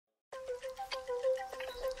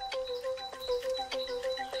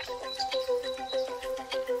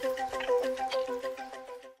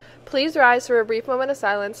Please rise for a brief moment of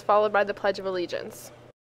silence, followed by the Pledge of Allegiance.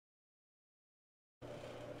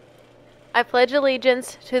 I pledge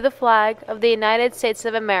allegiance to the flag of the United States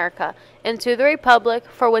of America and to the republic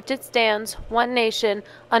for which it stands, one nation,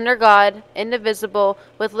 under God, indivisible,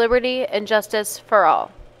 with liberty and justice for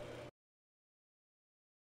all.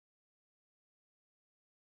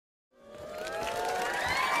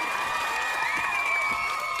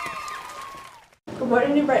 Good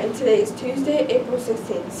morning, New Brighton. Today is Tuesday, April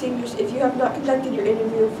 16th. Seniors, if you have not conducted your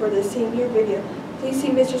interview for the senior video, please see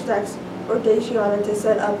Mr. Stacks or Daciana to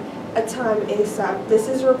set up a time ASAP. This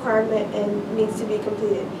is a requirement and needs to be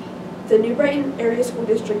completed. The New Brighton Area School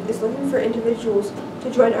District is looking for individuals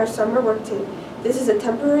to join our summer work team. This is a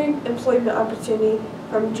temporary employment opportunity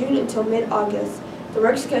from June until mid-August. The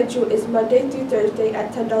work schedule is Monday through Thursday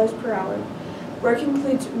at $10 per hour. Work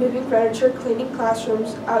includes moving furniture, cleaning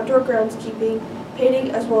classrooms, outdoor groundskeeping,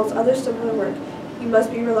 painting, as well as other similar work. You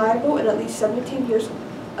must be reliable and at least 17 years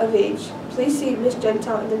of age. Please see Ms.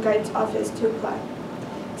 Gentile in the guidance office to apply.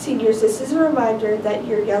 Seniors, this is a reminder that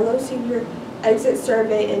your yellow senior exit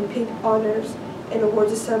survey and pink honors and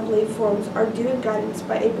awards assembly forms are due in guidance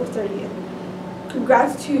by April 30th.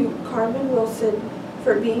 Congrats to Carmen Wilson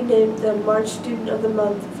for being named the March Student of the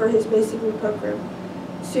Month for his Masonry program.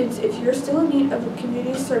 Students, if you're still in need of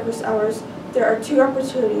community service hours, there are two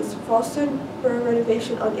opportunities. Fallston Borough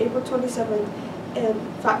renovation on April 27th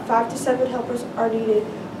and 5 to 7 helpers are needed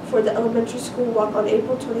for the elementary school walk on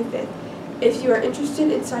April 25th. If you are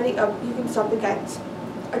interested in signing up, you can stop the guidance.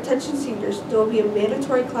 Attention seniors, there will be a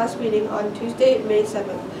mandatory class meeting on Tuesday, May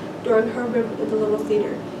 7th during her room in the Little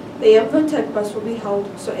Theater. The AmVotech bus will be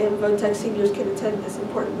held so AmVotech seniors can attend this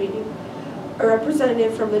important meeting. A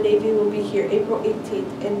representative from the Navy will be here April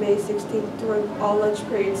 18th and May 16th during all lunch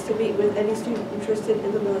periods to meet with any student interested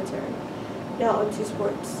in the military. Now on to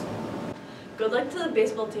sports. Good luck to the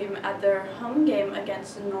baseball team at their home game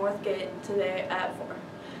against Northgate today at 4.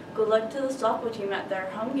 Good luck to the softball team at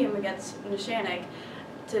their home game against Neshannock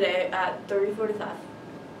today at 3:45.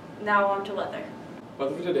 Now on to weather.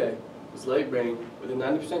 Weather for today is light rain with a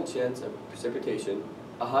 90% chance of precipitation,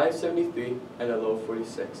 a high of 73 and a low of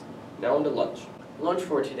 46. Now on to lunch. Lunch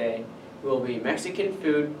for today will be Mexican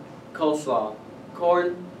food, coleslaw,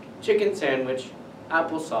 corn, chicken sandwich,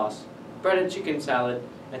 applesauce, breaded chicken salad,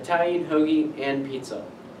 Italian hoagie, and pizza.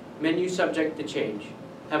 Menu subject to change.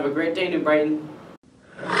 Have a great day, New Brighton.